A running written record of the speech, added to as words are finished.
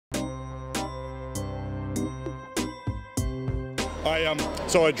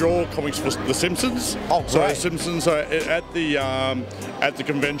So I draw comics for The Simpsons. Oh, great. So Simpsons. So at the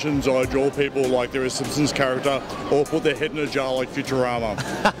conventions, I draw people like they're a Simpsons character, or put their head in a jar like Futurama.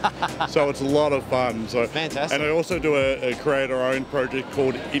 So it's a lot of fun. So fantastic. And I also do a create our own project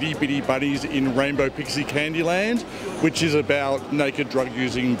called Itty Bitty Bunnies in Rainbow Pixie Candyland, which is about naked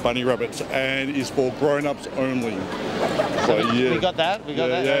drug-using bunny rabbits and is for grown-ups only. So yeah. We got that. We got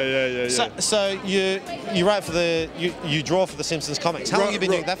that. Yeah. So you write for you draw for the Simpsons Comics. How long have you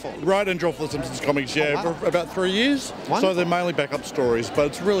been doing that for? Write and draw for the Simpsons Comics, yeah, Oh, wow. for about 3 years. Wonderful. So they're mainly backup stories, but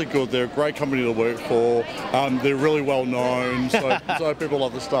it's really good. They're a great company to work for. They're really well known, so people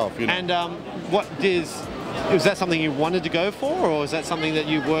love the stuff. You know? And is that something you wanted to go for, or is that something that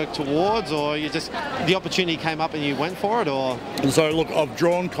you worked towards, or you just the opportunity came up and you went for it, or? So look, I've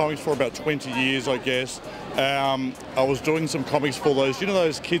drawn comics for about 20 years, I guess. I was doing some comics for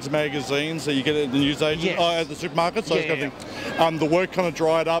those kids magazines that you get at the newsagent, Yes. at the supermarkets, those kind of things. The work kind of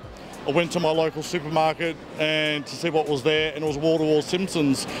dried up. I went to my local supermarket and to see what was there, and it was wall-to-wall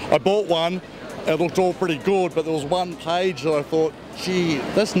Simpsons. I bought one. It looked all pretty good, but there was one page that I thought, gee,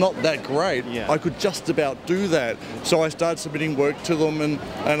 that's not that great. Yeah. I could just about do that. So I started submitting work to them, and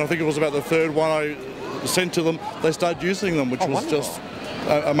I think it was about the third one I sent to them. They started using them, which was wonderful. just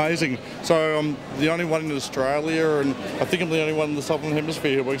amazing. So I'm the only one in Australia, and I think I'm the only one in the Southern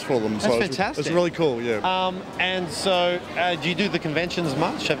Hemisphere who works for them. That's so fantastic. It's really cool, yeah. And so, do you do the conventions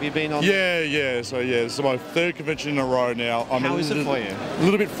much? Have you been on? Yeah. So this is my third convention in a row now. How is it for you? A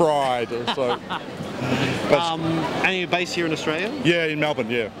little bit fried. So. And you're based here in Australia? Yeah, in Melbourne,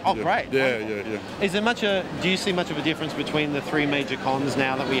 yeah. Oh, yeah. great. Yeah. Is there do you see much of a difference between the three major cons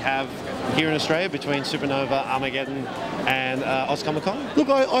now that we have here in Australia, between Supernova, Armageddon, and Oz Comic Con? Look,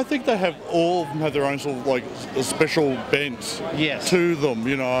 I think all of them have their own sort of like a special bent to them.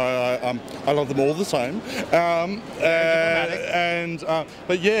 You know, I love them all the same.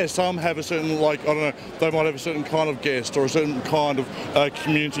 But yeah, some have a certain, like, I don't know, they might have a certain kind of guest or a certain kind of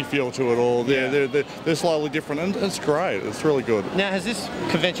community feel to it, or they're slightly different, and it's great. It's really good. Now, has this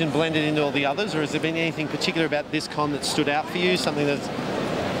convention blended into all the others, or has there been anything particular about this con that stood out for you? Something that's...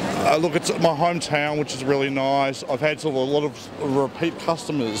 Look, it's my hometown, which is really nice. I've had sort of a lot of repeat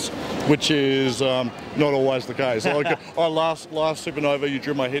customers, which is not always the case. Like, last Supernova, you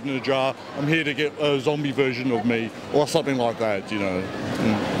drew my head in a jar. I'm here to get a zombie version of me, or something like that, you know.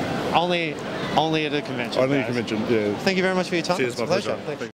 Only at a convention. Only a convention, yeah. Thank you very much for your time. Cheers, It's a my pleasure. pleasure. Thanks.